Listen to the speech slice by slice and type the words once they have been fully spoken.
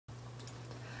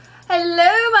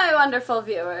Hello my wonderful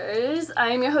viewers, I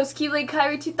am your host Keyblade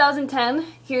Kyrie 2010.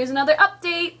 Here's another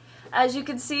update. As you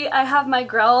can see, I have my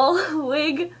Grell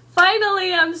wig.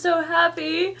 Finally, I'm so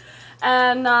happy.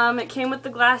 And it came with the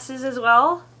glasses as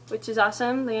well, which is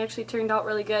awesome. They actually turned out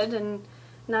really good and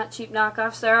not cheap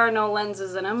knockoffs. There are no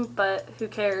lenses in them, but who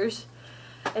cares?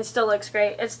 It still looks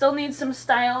great. It still needs some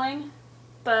styling,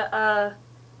 but other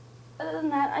than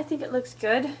that, I think it looks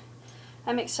good.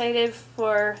 I'm excited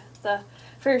for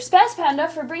Spaz Panda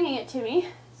for bringing it to me,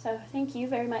 so thank you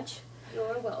very much.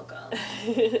 You're welcome.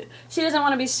 She doesn't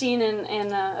want to be seen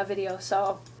in a video,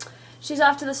 so she's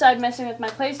off to the side messing with my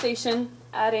PlayStation,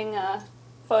 adding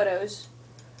photos.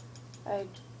 I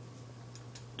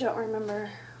don't remember.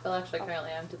 Well, actually,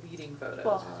 currently I'm deleting photos.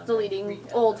 Well, deleting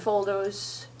old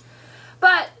photos.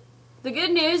 But the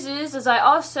good news is I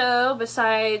also,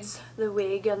 besides the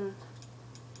wig and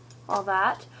all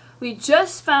that, we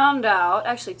just found out,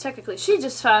 actually technically she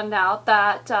just found out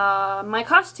that my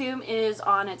costume is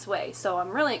on its way. So I'm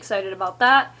really excited about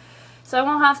that. So I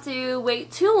won't have to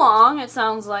wait too long, it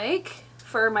sounds like,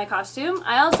 for my costume.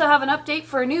 I also have an update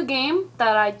for a new game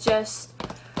that I just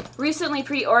recently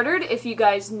pre-ordered. If you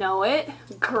guys know it,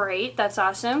 great, that's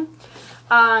awesome.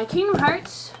 Kingdom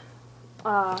Hearts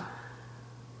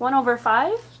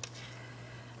 1/5.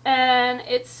 And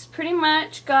it's pretty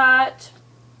much got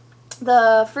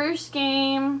the first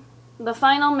game, the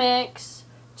final mix,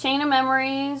 Chain of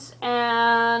Memories,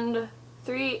 and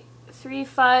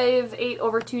 358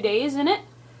 over 2 days in it.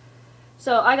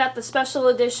 So I got the special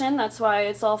edition, that's why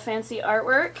it's all fancy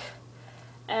artwork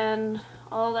and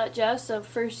all that jazz. So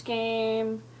first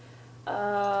game,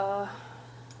 the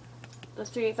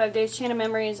 385 days, Chain of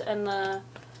Memories, and the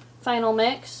final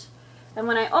mix. And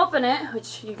when I open it,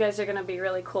 which you guys are going to be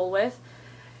really cool with,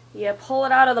 you pull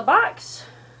it out of the box,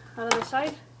 out of the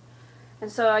side.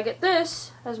 And so I get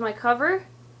this as my cover.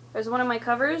 There's one of my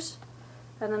covers,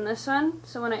 and then this one.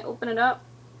 So when I open it up,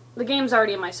 the game's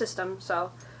already in my system,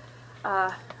 so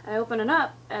I open it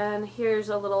up, and here's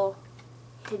a little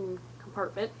hidden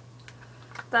compartment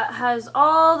that has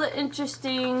all the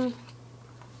interesting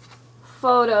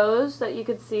photos that you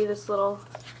could see. This little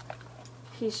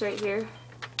piece right here.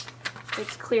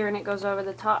 It's clear and it goes over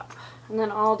the top. And then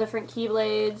all different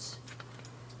keyblades.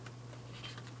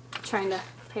 Trying to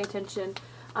pay attention.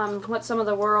 What some of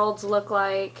the worlds look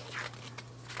like.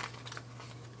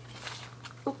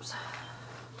 Oops.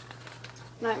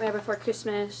 Nightmare Before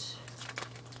Christmas.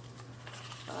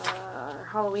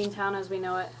 Halloween Town as we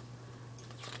know it.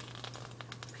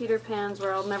 Peter Pan's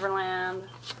World, Neverland.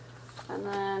 And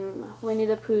then Winnie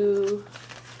the Pooh.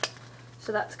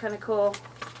 So that's kind of cool.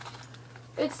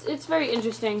 It's very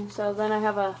interesting. So then I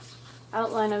have a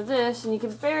outline of this, and you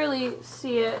can barely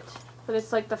see it, but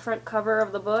it's like the front cover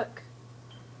of the book.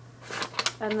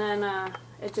 And then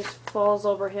it just falls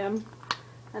over him.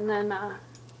 And then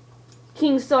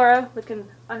King Sora looking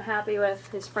unhappy with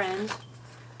his friends.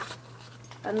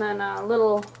 And then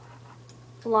little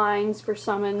lines for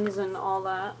summons and all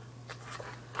that.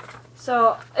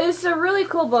 So it's a really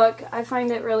cool book. I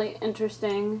find it really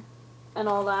interesting and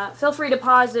all that. Feel free to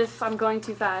pause if I'm going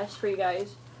too fast for you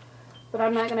guys. But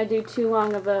I'm not going to do too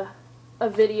long of a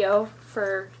video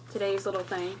for today's little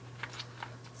thing.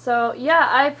 So yeah,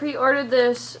 I pre-ordered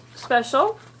this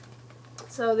special.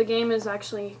 So the game is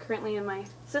actually currently in my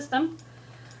system.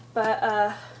 But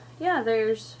yeah,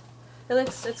 it's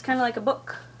kind of like a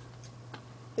book,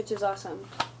 which is awesome.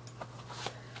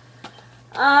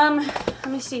 Let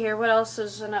me see here, what else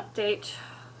is an update?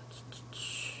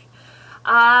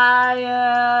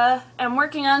 I am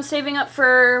working on saving up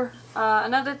for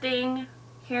another thing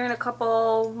here in a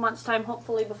couple months' time,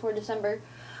 hopefully before December.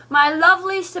 My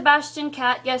lovely Sebastian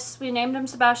cat, yes, we named him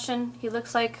Sebastian. He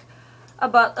looks like a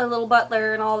little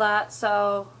butler and all that,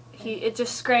 so it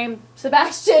just screamed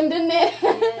Sebastian, didn't it?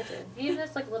 Yeah, it did. He even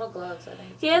has like little gloves, I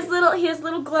think. He has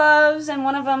little gloves, and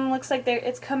one of them looks like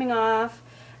it's coming off,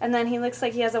 and then he looks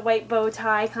like he has a white bow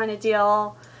tie kind of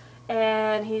deal.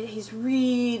 And he's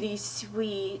really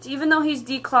sweet. Even though he's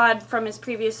declawed from his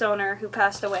previous owner who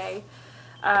passed away,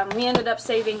 we ended up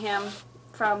saving him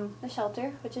from the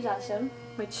shelter, which is awesome,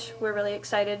 which we're really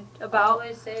excited about.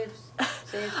 Always save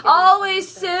kitties. Always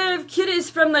save kitties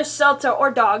from the shelter,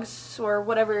 or dogs, or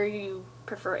whatever you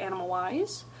prefer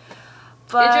animal-wise.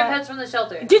 But get your pets from the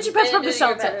shelter. Get your pets from the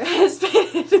shelter.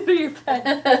 Spay your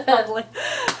pets. Lovely.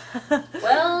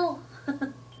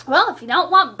 Well, if you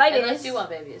don't want babies. Unless you want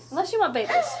babies. Unless you want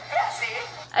babies.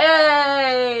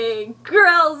 Hey,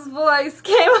 Grell's voice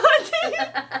came on.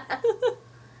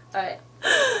 Alright.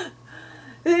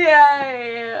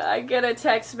 Yay! I get a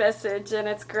text message and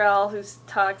it's Grell who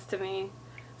talks to me.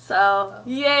 So,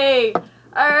 yay!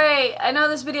 Alright, I know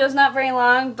this video is not very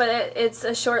long, but it's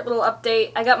a short little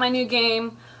update. I got my new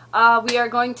game. We are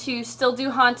going to still do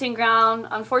Haunting Ground.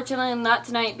 Unfortunately, not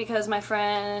tonight because my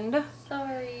friend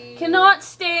Sorry. cannot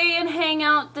stay and hang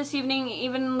out this evening,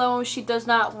 even though she does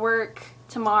not work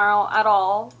tomorrow at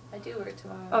all. I do work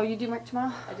tomorrow. Oh, you do work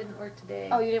tomorrow? I didn't work today.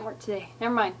 Oh, you didn't work today.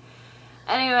 Never mind.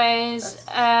 Anyways,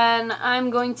 and I'm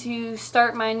going to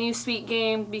start my new sweet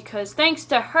game because thanks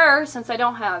to her, since I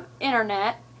don't have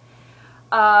internet,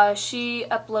 she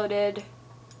uploaded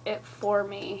it for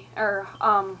me, or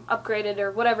upgraded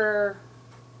or whatever.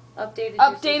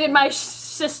 Updated my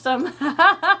system.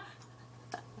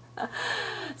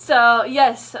 So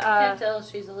yes, I can tell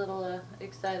she's a little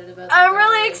excited about. I'm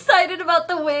really excited about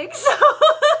the wigs.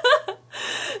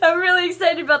 I'm really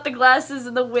excited about the glasses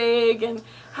and the wig and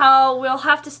how we'll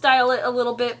have to style it a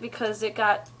little bit because it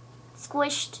got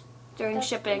squished during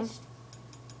shipping.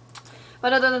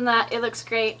 But other than that, it looks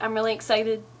great. I'm really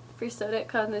excited for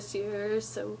SodecCon this year.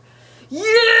 So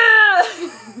yeah,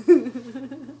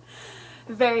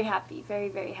 very happy, very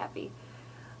very happy.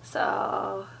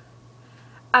 So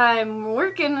I'm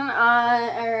working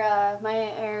on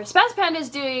my Spaz Panda is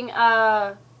doing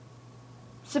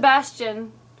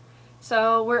Sebastian.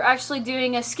 So we're actually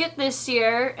doing a skit this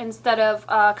year instead of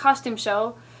a costume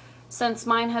show, since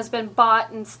mine has been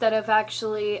bought instead of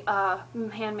actually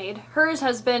handmade. Hers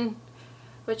has been,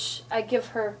 which I give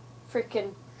her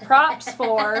freaking props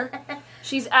for.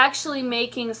 She's actually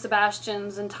making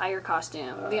Sebastian's entire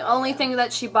costume. The only thing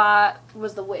that she bought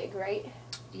was the wig, right?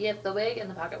 Yep, the wig and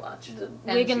the pocket watch. The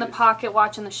wig and the pocket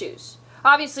watch and the shoes.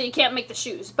 Obviously, you can't make the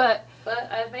shoes, but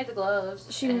I've made the gloves.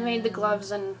 She made the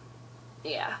gloves and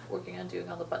yeah. Working on doing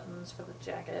all the buttons for the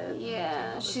jacket.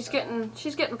 Yeah, she's getting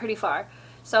pretty far.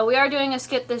 So we are doing a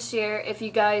skit this year. If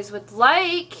you guys would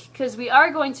like, because we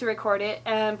are going to record it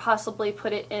and possibly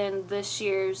put it in this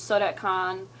year's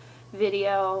SodecCon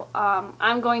video.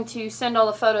 I'm going to send all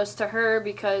the photos to her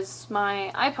because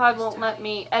my iPod won't let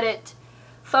me edit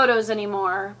photos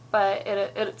anymore, but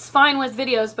it's fine with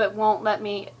videos, but won't let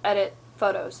me edit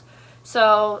photos.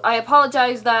 So I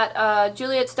apologize that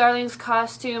Juliet Starling's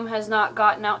costume has not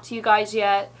gotten out to you guys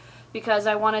yet because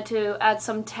I wanted to add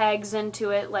some tags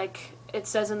into it like it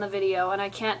says in the video, and I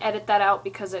can't edit that out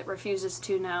because it refuses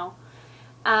to now.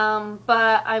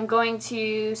 But I'm going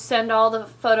to send all the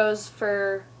photos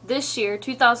for this year,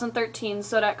 2013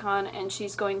 SodecCon, and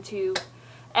she's going to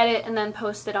edit and then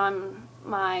post it on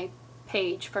my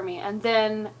page for me, and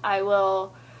then I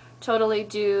will totally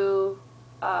do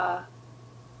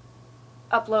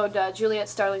upload Juliet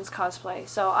Starling's cosplay.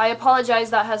 So I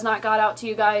apologize that has not got out to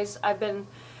you guys. I've been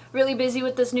really busy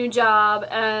with this new job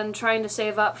and trying to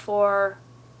save up for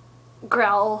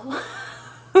Grell.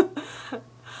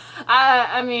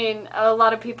 I mean, a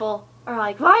lot of people are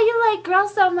like, why you like Grell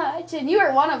so much? And you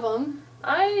are one of them.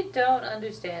 I don't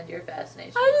understand your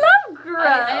fascination. I love Grell.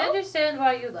 I understand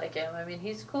why you like him. I mean,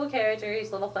 he's a cool character. He's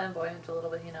a little flamboyant, a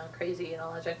little bit, you know, crazy and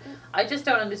all that shit. I just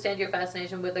don't understand your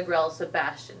fascination with the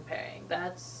Grell-Sebastian pairing.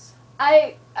 That's...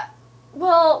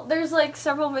 Well, there's like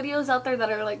several videos out there that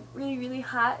are like really, really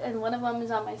hot, and one of them is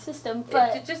on my system,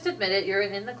 but... Just admit it, you're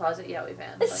an in-the-closet Yowie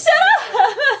fan. Like, shut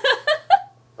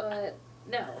up! But...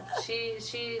 no,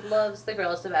 she loves the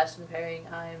Grell-Sebastian pairing.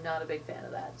 I'm not a big fan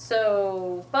of that.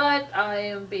 So, but I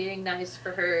am being nice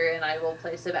for her, and I will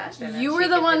play Sebastian. You were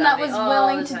the one that was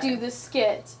willing to do the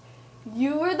skit.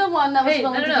 You were the one that was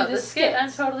willing to do the skit.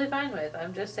 I'm totally fine with.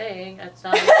 I'm just saying, it's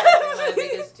not my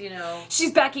biggest, you know...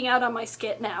 She's backing out on my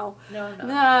skit now. No.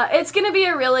 Nah, it's gonna be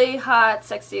a really hot,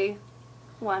 sexy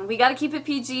one. We gotta keep it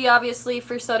PG, obviously,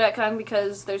 for SodecCon,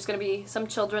 because there's gonna be some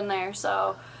children there,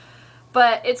 so...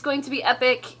 But it's going to be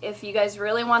epic if you guys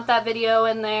really want that video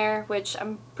in there, which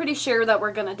I'm pretty sure that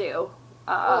we're gonna do.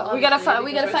 We gotta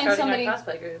find somebody.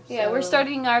 Group, yeah, we're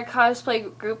starting our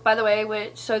cosplay group, by the way,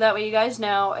 which so that way you guys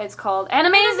know it's called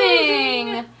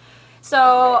Animazing.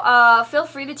 So feel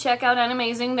free to check out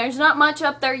Animazing. There's not much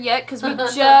up there yet because we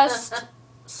just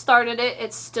started it.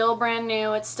 It's still brand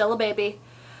new. It's still a baby.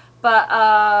 But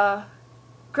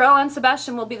Grell and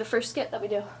Sebastian will be the first skit that we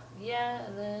do. Yeah,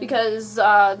 and then... because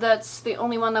that's the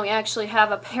only one that we actually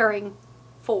have a pairing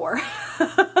for.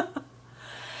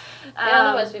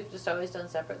 Otherwise we've just always done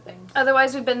separate things.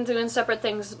 Otherwise we've been doing separate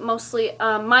things mostly.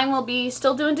 Mine will be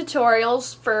still doing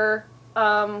tutorials for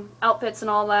outfits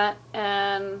and all that,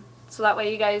 and so that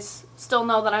way you guys still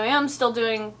know that I am still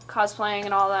doing cosplaying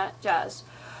and all that jazz.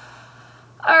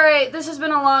 Alright, this has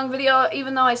been a long video,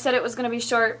 even though I said it was going to be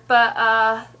short,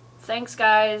 but thanks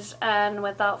guys, and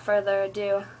without further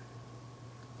ado,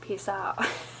 peace out.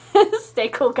 Stay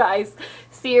cool guys.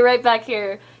 See you right back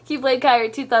here. Keyblade Kyrie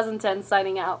 2010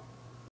 signing out.